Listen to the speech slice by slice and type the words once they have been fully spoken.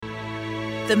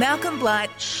The Malcolm Blight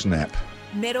Snap.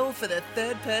 Medal for the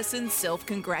third person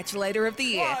self-congratulator of the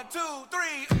year. 1, 2,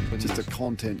 3. Just a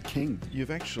content king.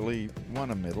 You've actually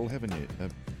won a medal, haven't you?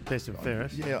 Best and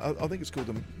fairest. Yeah, I think it's called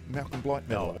the Malcolm Blight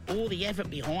Medal. All the effort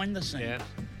behind the scenes. Yeah.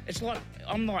 It's like,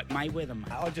 I'm like Mayweather,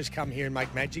 mate. I'll just come here and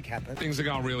make magic happen. Things are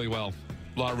going really well.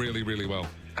 Like, really, really well.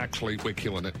 Actually, we're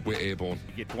killing it. We're airborne.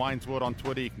 You get Dwayne's Word on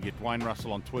Twitter. You can get Dwayne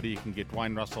Russell on Twitter. You can get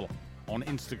Dwayne Russell on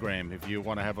Instagram if you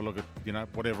want to have a look at,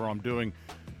 whatever I'm doing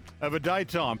over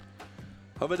daytime.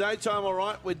 Over daytime, all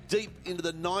right. We're deep into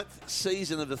the 9th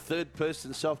season of the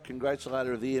third-person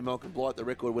self-congratulator of the year. Malcolm Blight, the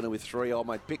record winner with 3. Old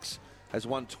mate Pix has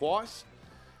won twice.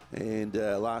 And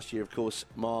last year, of course,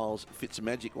 Miles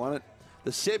Fitzmagic won it. The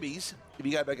Sebbies, if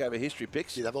you go back over history,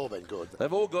 Pix. Yeah, they've all been good.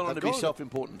 They've all gone on to be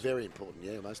self-important. Very important,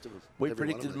 yeah, most of them. We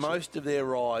predicted most of their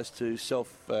rise to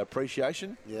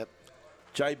self-appreciation. Yep.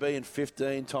 JB in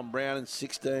 15, Tom Brown in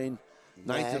 16,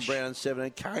 Nathan Nash. Brown in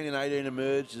 17, Kane in 18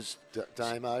 emerged as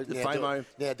Damo. the Famo.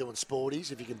 Now doing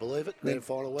sporties, if you can believe it. Grand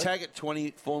final week. Tag at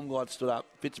 20, Form Glide stood up.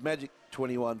 Fitzmagic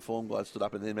 21, Form Glide stood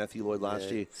up, and then Matthew Lloyd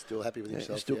last year. Still happy with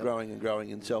himself. Still growing and growing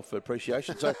in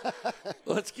self-appreciation. So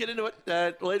let's get into it.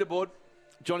 Leaderboard.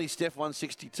 Johnny Steph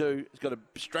 162. He's got a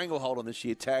stranglehold on this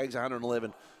year. Tags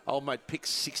 111. Old mate Pix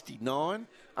 69.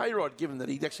 A-Rod, given that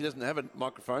he actually doesn't have a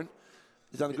microphone,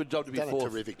 he's done a good job to be fourth. Done a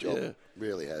terrific job.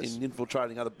 Really has. In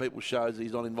infiltrating other people's shows that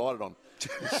he's not invited on.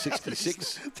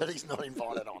 66. that he's not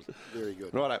invited on. Very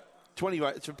good. Righto. 20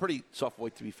 vote. It's a pretty soft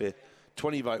week, to be fair.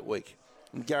 20 vote week.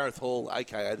 And Gareth Hall,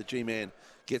 a.k.a. the G-Man,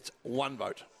 gets 1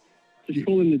 vote. Just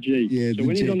call him the G. Yeah, so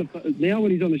when he's on when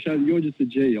he's on the show, you're just the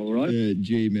G, all right? Yeah,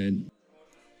 G-Man.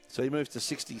 So he moves to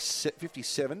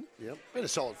 57. Yep. Been a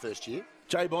solid first year.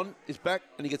 J-Bon is back,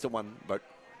 and he gets a 1 vote.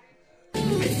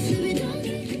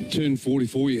 Turned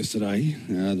 44 yesterday,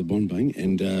 the Bond Bang,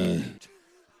 and...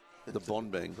 The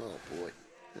Bond Bang. Oh, boy.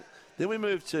 Then we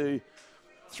move to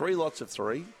 3 lots of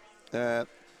 3.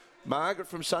 Margaret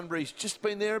from Sunbury's just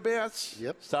been thereabouts.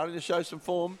 Yep. Starting to show some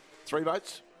form. 3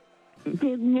 votes.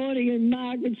 Good morning, and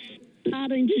Margaret's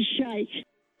starting to shake.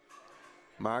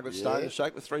 Margaret's starting to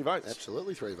shake with 3 votes.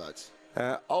 Absolutely 3 votes.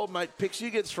 Old mate Pix,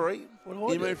 you get 3. What do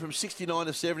I You do? move from 69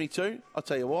 to 72. I'll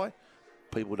tell you why.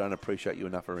 People don't appreciate you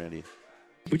enough around here.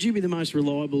 Would you be the most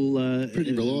reliable,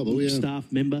 Pretty reliable, yeah.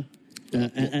 staff member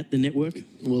at the network?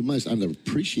 Well, most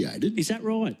underappreciated. Is that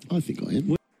right? I think I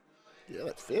am. Yeah,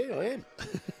 that's fair. I am.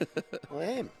 I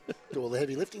am. Do all the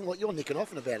heavy lifting. Like you're nicking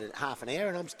off in about half an hour,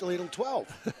 and I'm still here till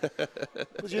 12.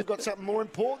 Because you've got something more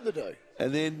important to do.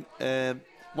 And then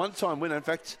one-time winner. In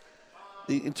fact,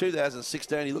 in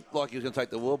 2016, he looked like he was going to take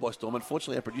the world by storm.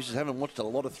 Unfortunately, our producers haven't watched a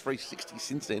lot of 360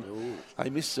 since then. Ooh. They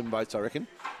missed some votes, I reckon.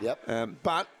 Yep.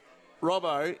 But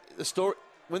Robbo, the story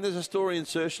when there's a story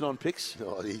insertion on Pix,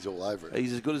 he's all over it.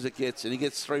 He's as good as it gets, and he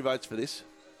gets 3 votes for this.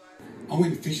 I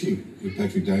went fishing with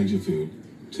Patrick Dangerfield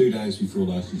 2 days before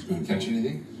last year's grand final. Catch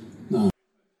anything? No.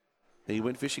 He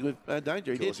went fishing with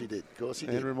Danger. Of course he did. Of course he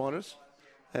did. And remind us.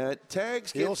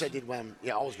 Tags. He also did one.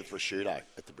 Yeah, I was with Prosciutto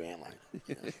at the Brownlow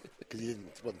because he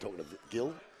wasn't talking to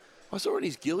Gil. I saw in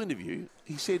his Gill interview,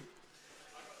 he said,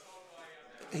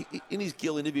 in his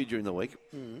Gill interview during the week,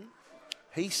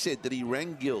 he said that he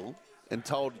rang Gill and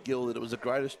told Gill that it was the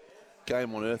greatest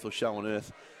game on earth or show on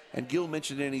earth. And Gill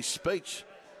mentioned it in his speech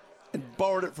and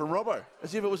borrowed it from Robbo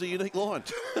as if it was a unique line.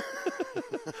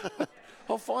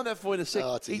 I'll find that for you in a second.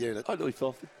 Oh, it's a unit. I nearly fell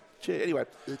off the chair. Anyway.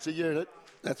 It's a unit.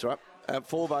 That's right.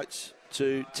 4 votes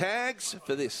to Tags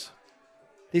for this.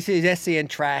 This is SEN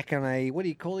Track on a, what do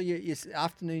you call it, your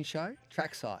afternoon show?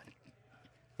 Trackside.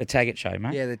 The Taggart Show,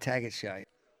 mate. Yeah, the Taggart Show.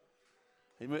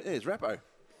 There's Rappo.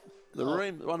 The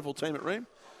Ream, the wonderful team at Ream.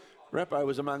 Rappo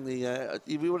was among the,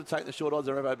 if we would have taken the short odds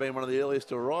of Rappo being one of the earliest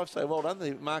to arrive, so well done.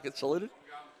 The market saluted.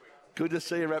 Good to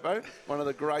see you, Rappo. One of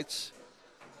the greats,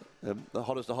 the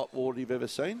hottest of hot water you've ever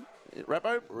seen.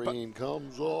 Rappo. Ream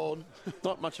comes on.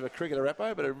 Not much of a cricketer,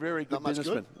 Rappo, but a very good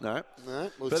businessman. Good. No.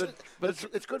 Well, but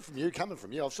it's good from you, coming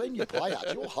from you. I've seen you play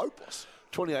out. You're hopeless.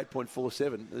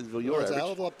 28.47 is your Well, it's average. a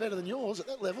hell of a lot better than yours at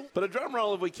that level. But a drum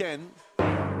roll if we can.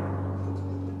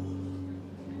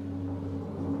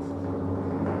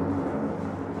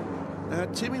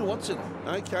 Timmy Watson,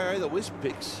 a.k.a. the Wisp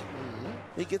Picks.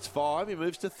 He gets 5. He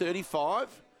moves to 35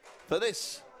 for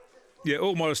this. Yeah,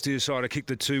 all modesty aside, I kicked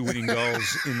the 2 winning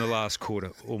goals in the last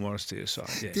quarter. All modesty aside.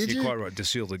 Yeah, Did you're you? quite right, to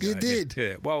seal the game. You did?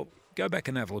 Yeah. Well, go back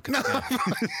and have a look at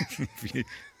the game.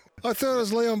 I thought it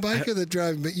was Leon Baker that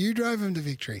drove him, but you drove him to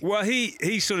victory. Well,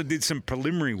 he sort of did some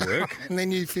preliminary work. And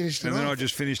then you finished it And then off. I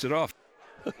just finished it off.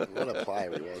 What a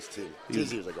player he was, Tim. He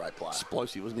was a great player.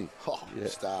 Explosive, wasn't he? Oh, Yeah.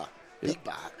 star. Big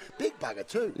bugger. Big bugger,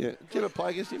 too. Yeah. Did you ever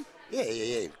play against him?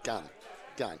 Yeah. Gun.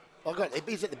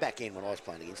 He's at the back end when I was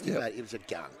playing against him. Yep. Mate, he was a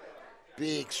gun.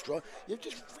 Big, strong. You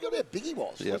just forgot how big he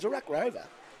was. He Yep. was a ruck rover.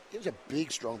 He was a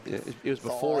big, strong, big He was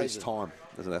before his thighs time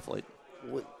as an athlete.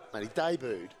 Mate, he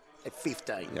debuted at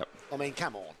 15. Yep. I mean,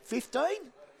 come on. 15?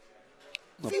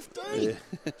 15? Yeah.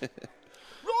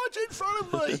 Right in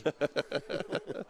front of me.